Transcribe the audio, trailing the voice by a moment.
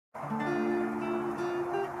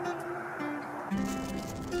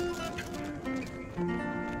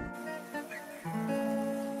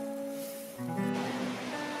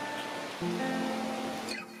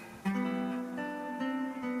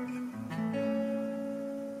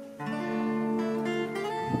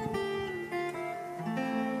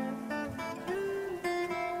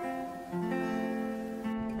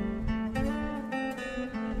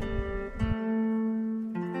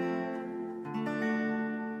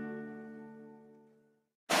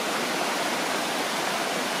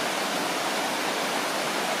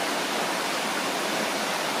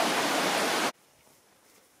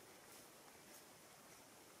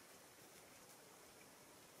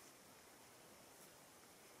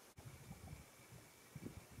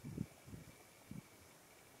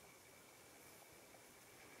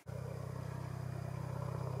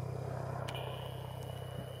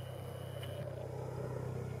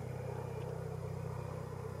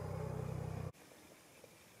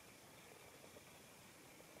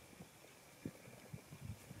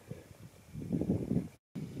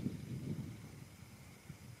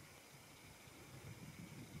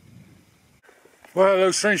Well,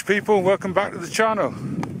 hello strange people, welcome back to the channel.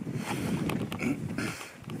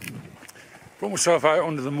 Brought myself out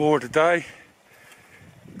onto the moor today.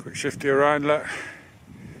 Quick shifty around, look.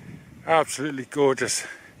 Absolutely gorgeous.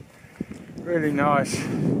 Really nice.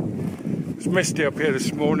 It was misty up here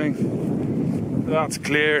this morning, but that's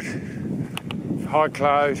cleared. High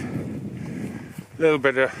cloud, a little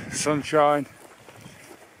bit of sunshine.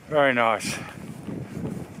 Very nice.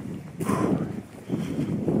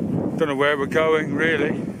 Don't know where we're going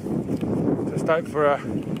really. Just out for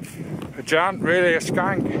a jaunt, really, a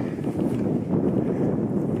skank.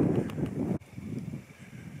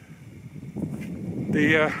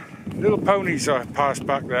 The little ponies I passed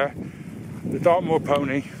back there, the Dartmoor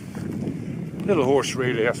pony, little horse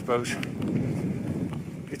really I suppose.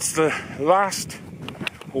 It's the last,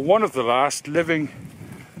 or one of the last, living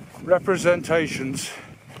representations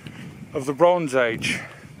of the Bronze Age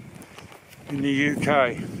in the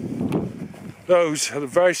UK. Those are the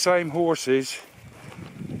very same horses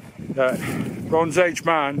that Bronze Age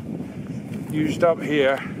man used up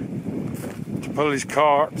here to pull his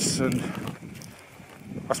carts, and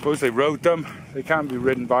I suppose they rode them. They can be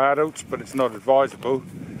ridden by adults, but it's not advisable.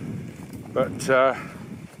 But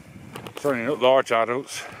certainly not large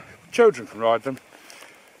adults. Children can ride them.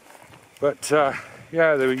 But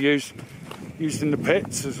yeah, they were used in the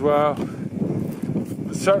pits as well.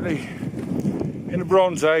 But certainly in the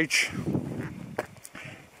Bronze Age,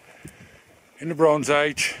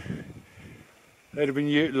 they'd have been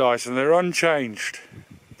utilised, and they're unchanged,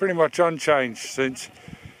 pretty much unchanged since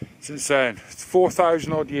then. It's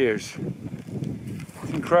 4,000 odd years.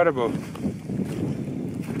 It's incredible.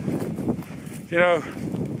 You know,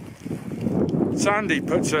 Sandy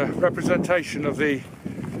puts a representation of the,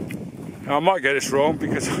 I might get this wrong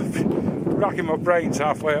because I've been racking my brains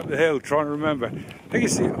halfway up the hill trying to remember. I think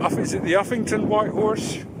it's is it the Uffington White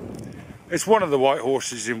Horse? It's one of the white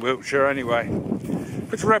horses in Wiltshire anyway.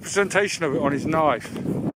 Puts a representation of it on his knife.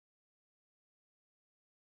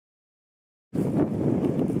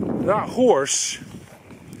 That horse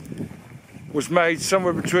was made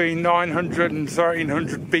somewhere between 900 and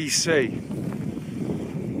 1300 BC.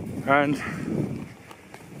 And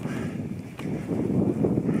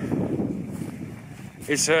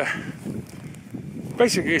it's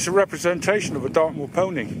basically it's a representation of a Dartmoor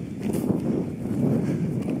pony.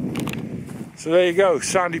 So there you go,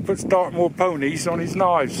 Sandy puts Dartmoor ponies on his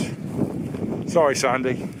knives. Sorry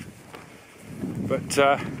Sandy. But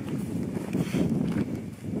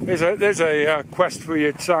there's a quest for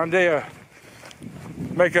you, Sandy.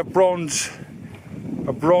 Make a bronze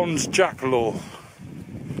jackalaw.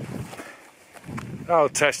 That'll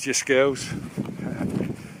test your skills.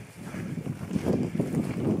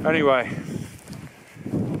 Anyway,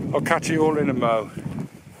 I'll catch you all in a mo.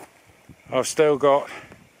 I've still got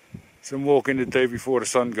some walking to do before the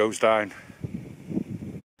sun goes down.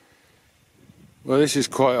 Well, this is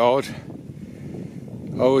quite odd.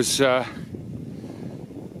 I was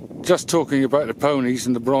just talking about the ponies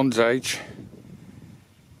in the Bronze Age,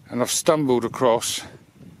 and I've stumbled across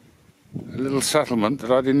a little settlement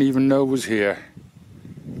that I didn't even know was here.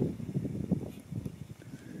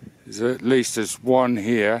 At least there's one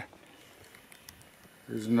here.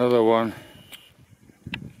 There's another one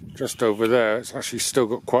just over there. It's actually still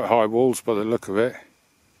got quite high walls by the look of it.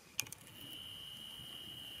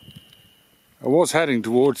 I was heading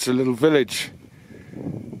towards the little village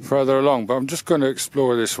further along, but I'm just going to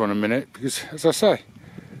explore this one a minute because, as I say,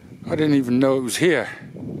 I didn't even know it was here.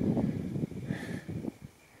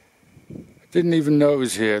 It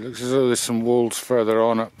looks as though there's some walls further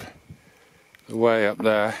on up the way up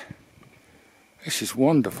there. This is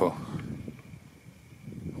wonderful.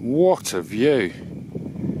 What a view.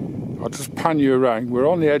 I'll just pan you around. We're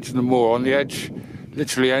on the edge of the moor, on the edge,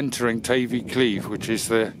 literally entering Tavy Cleave, which is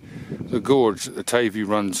the gorge that the Tavy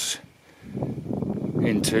runs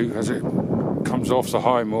into as it comes off the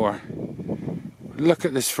high moor. Look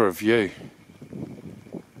at this for a view.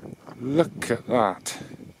 Look at that.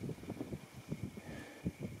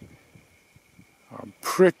 I'm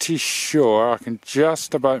pretty sure I can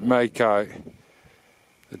just about make out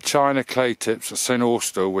the China clay tips of St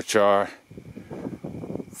Austell, which are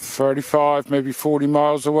 35, maybe 40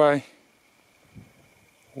 miles away.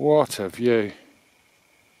 What a view.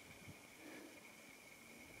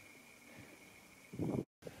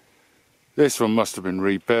 This one must have been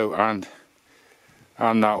rebuilt, and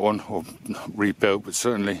that one, or not rebuilt, but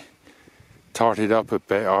certainly tarted up a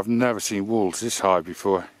bit. I've never seen walls this high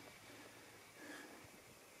before.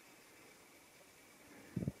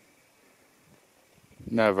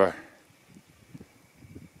 Never.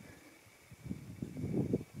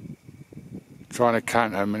 Trying to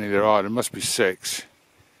count how many there are. There must be 6.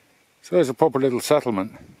 So there's a proper little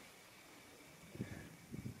settlement.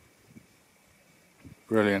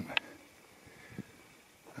 Brilliant.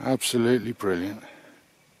 Absolutely brilliant.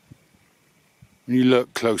 When you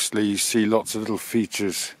look closely, you see lots of little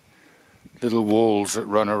features, little walls that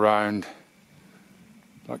run around,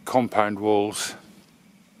 like compound walls.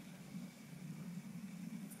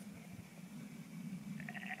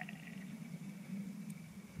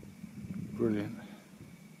 Brilliant.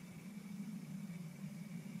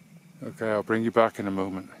 Okay, I'll bring you back in a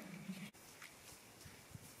moment.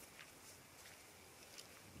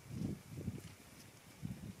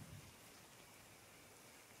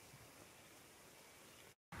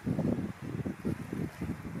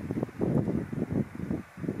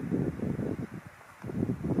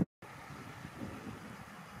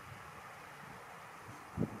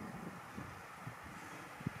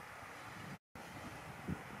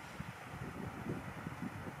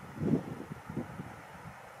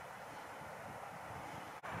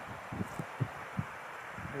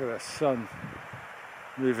 Look at that sun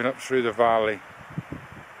moving up through the valley.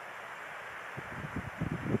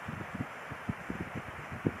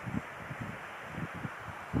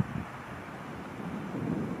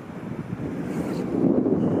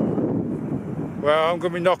 Well, I'm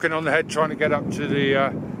going to be knocking on the head trying to get up to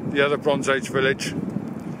the other Bronze Age village.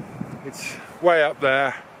 It's way up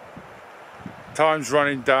there. Time's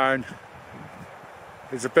running down.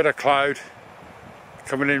 There's a bit of cloud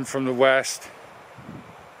coming in from the west.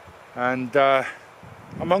 And I'm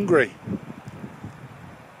hungry,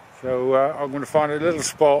 so I'm going to find a little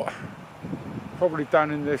spot, probably down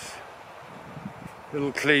in this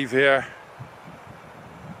little cleave here,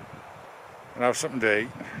 and have something to eat.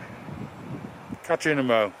 Catch you in a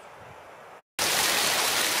mo.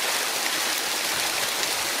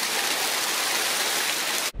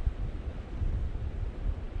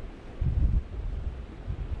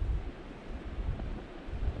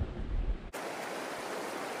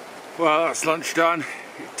 Well, that's lunch done.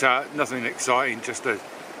 Nothing exciting, just a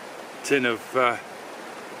tin of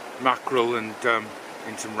mackerel and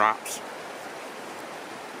in some wraps.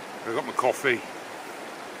 I've got my coffee.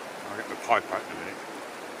 I'll get my pipe out in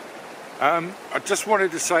a minute. I just wanted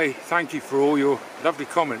to say thank you for all your lovely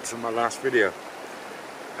comments on my last video.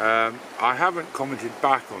 I haven't commented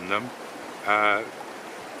back on them,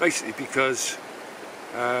 basically because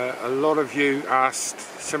a lot of you asked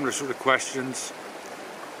similar sort of questions.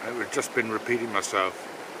 It would have just been repeating myself.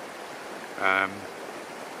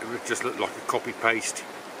 It would just look like a copy paste.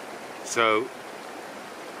 So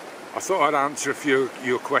I thought I'd answer a few of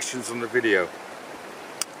your questions on the video.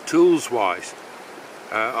 Tools wise,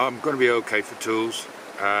 I'm going to be okay for tools.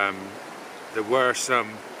 There were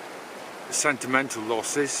some sentimental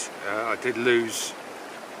losses. I did lose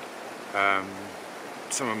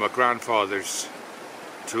some of my grandfather's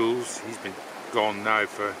tools. He's been gone now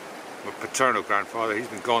for my paternal grandfather. He's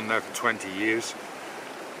been gone now for 20 years.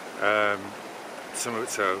 Some of it,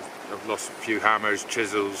 so I've lost a few hammers,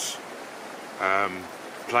 chisels,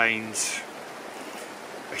 planes,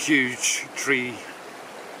 a huge tree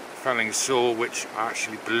felling saw, which I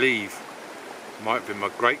actually believe might have been my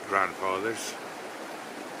great grandfather's.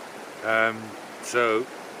 So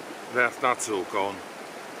that's all gone.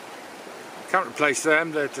 Can't replace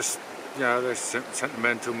them. They're just, you know, they're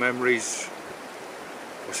sentimental memories.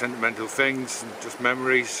 Sentimental things and just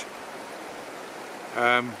memories,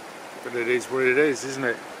 but it is what it is, isn't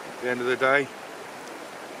it, at the end of the day.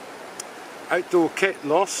 Outdoor kit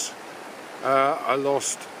loss, I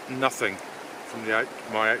lost nothing from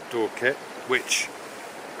my outdoor kit, which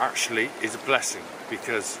actually is a blessing,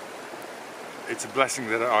 because it's a blessing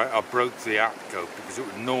that I broke the atco, because it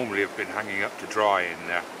would normally have been hanging up to dry in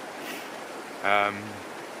there,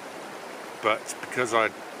 but because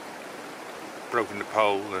I'd broken the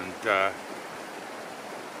pole and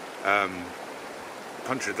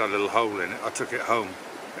punctured that little hole in it, I took it home,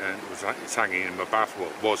 and it's hanging in my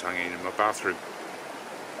was hanging in my bathroom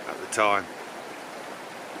at the time.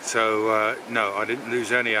 So no, I didn't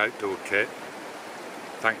lose any outdoor kit,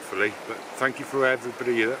 thankfully, but thank you for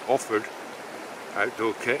everybody that offered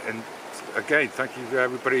outdoor kit, and again thank you to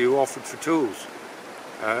everybody who offered for tools.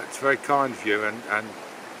 It's very kind of you, and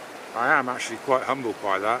I am actually quite humbled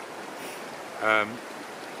by that.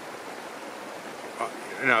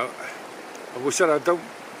 You know, I always said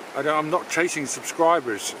I'm not chasing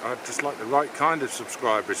subscribers. I just like the right kind of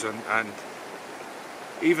subscribers, and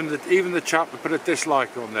even the chap that put a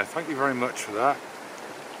dislike on there, thank you very much for that.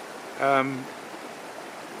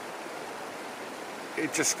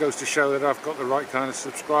 It just goes to show that I've got the right kind of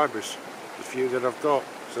subscribers, the few that I've got,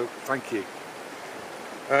 so thank you.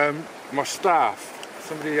 my staff.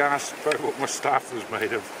 Somebody asked about what my staff was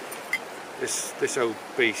made of. This old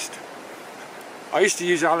beast. I used to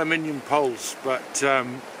use aluminium poles, but I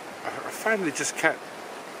found they just kept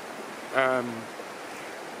the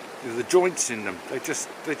joints in them. They just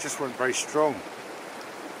weren't very strong.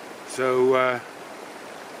 So I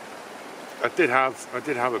did have a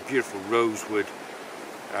beautiful rosewood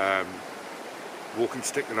walking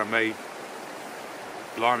stick that I made,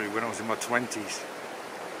 blimey, when I was in my 20s.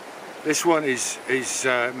 This one is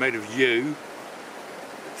made of yew.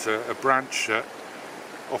 It's a branch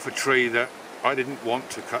off a tree that I didn't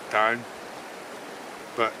want to cut down,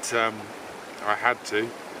 but I had to. I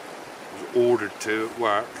was ordered to at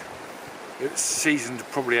work. It's seasoned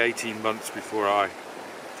probably 18 months before I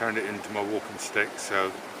turned it into my walking stick,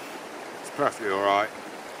 so it's perfectly alright.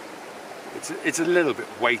 It's a little bit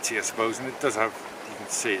weighty, I suppose, and it does have, you can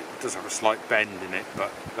see it does have a slight bend in it,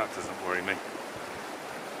 but that doesn't worry me.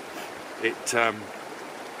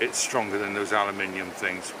 It's stronger than those aluminium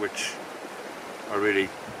things, which I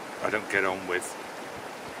don't get on with.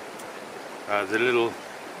 The little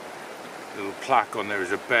plaque on there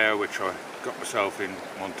is a bear, which I got myself in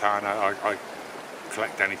Montana. I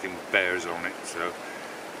collect anything with bears on it, so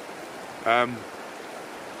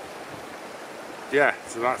yeah,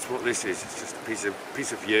 so that's what this is. It's just a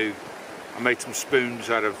piece of yew. I made some spoons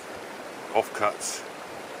out of offcuts.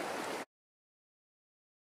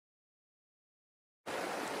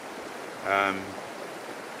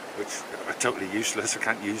 Which are totally useless. I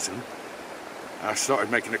can't use them. I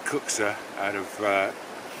started making a cookser out of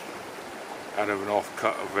an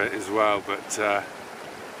offcut of it as well, but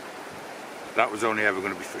that was only ever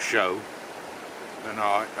going to be for show. And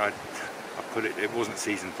I put it. It wasn't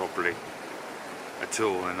seasoned properly at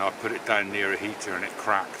all, and I put it down near a heater and it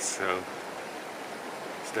cracked. So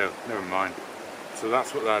still, never mind. So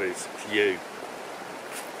that's what that is. It's yew.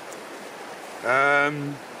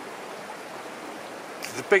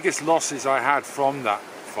 The biggest losses I had from that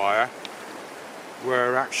fire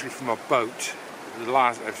were actually from a boat. The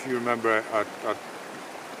last, if you remember,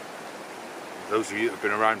 those of you that have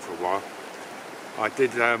been around for a while, I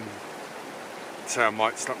did say I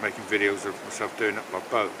might start making videos of myself doing up my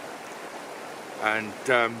boat, and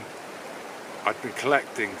I'd been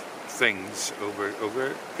collecting things over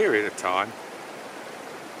a period of time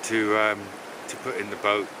to put in the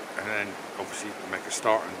boat, and then obviously make a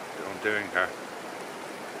start on doing her.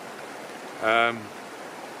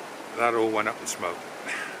 That all went up in smoke,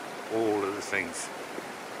 all of the things.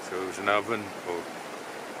 So it was an oven, or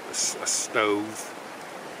a stove,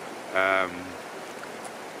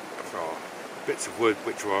 bits of wood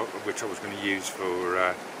which I was going to use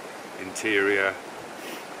for interior.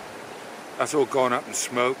 That's all gone up in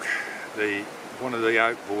smoke. One of the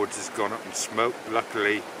outboards has gone up in smoke.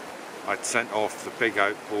 Luckily, I'd sent off the big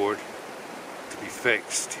outboard to be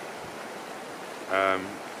fixed.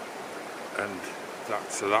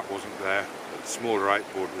 So that wasn't there, but the smaller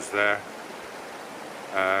outboard was there.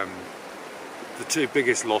 The two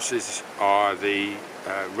biggest losses are the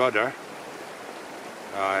rudder.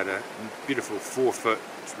 I had a beautiful 4-foot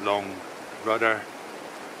long rudder,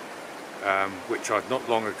 which I'd not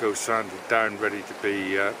long ago sanded down, ready to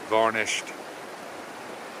be varnished.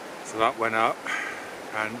 So that went up,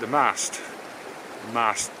 and the mast. The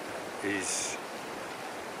mast is,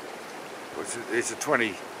 it's a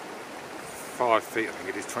 25 feet, I think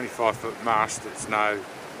it is, 25-foot mast. It's now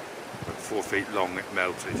 4 feet long. It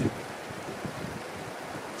melted.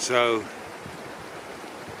 So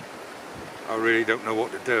I really don't know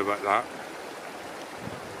what to do about that.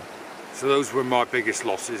 So those were my biggest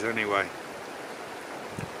losses anyway.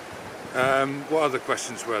 What other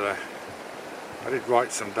questions were there? I did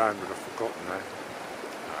write some down, but I've forgotten now.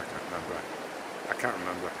 I can't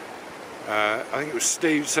remember. I think it was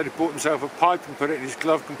Steve said he bought himself a pipe and put it in his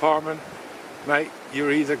glove compartment. Mate,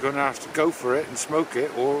 you're either going to have to go for it and smoke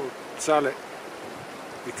it or sell it,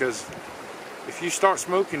 because if you start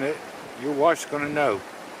smoking it, your wife's going to know.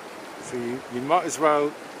 So you might as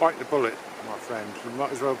well bite the bullet, my friend. You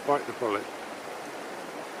might as well bite the bullet.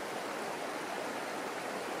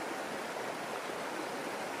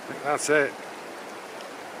 I think that's it.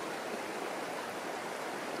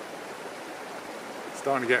 It's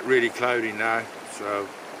starting to get really cloudy now, so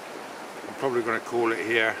I'm probably going to call it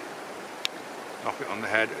here. Knock it on the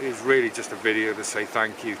head. It's really just a video to say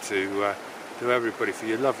thank you to everybody for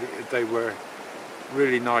your lovely. They were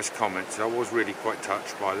really nice comments. I was really quite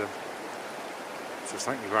touched by them. So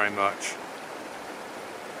thank you very much.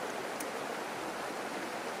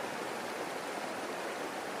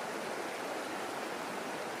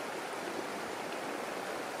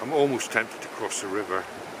 I'm almost tempted to cross the river.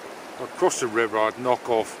 If I crossed the river, I'd knock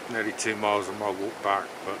off nearly 2 miles on my walk back,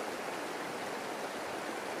 but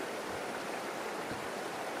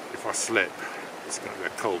if I slip, it's going to be a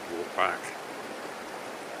cold walk back.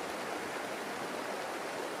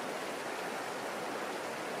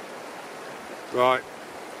 Right,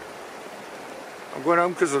 I'm going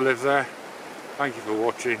home because I live there. Thank you for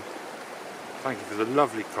watching. Thank you for the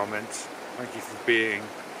lovely comments. Thank you for being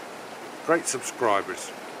great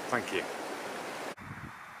subscribers. Thank you.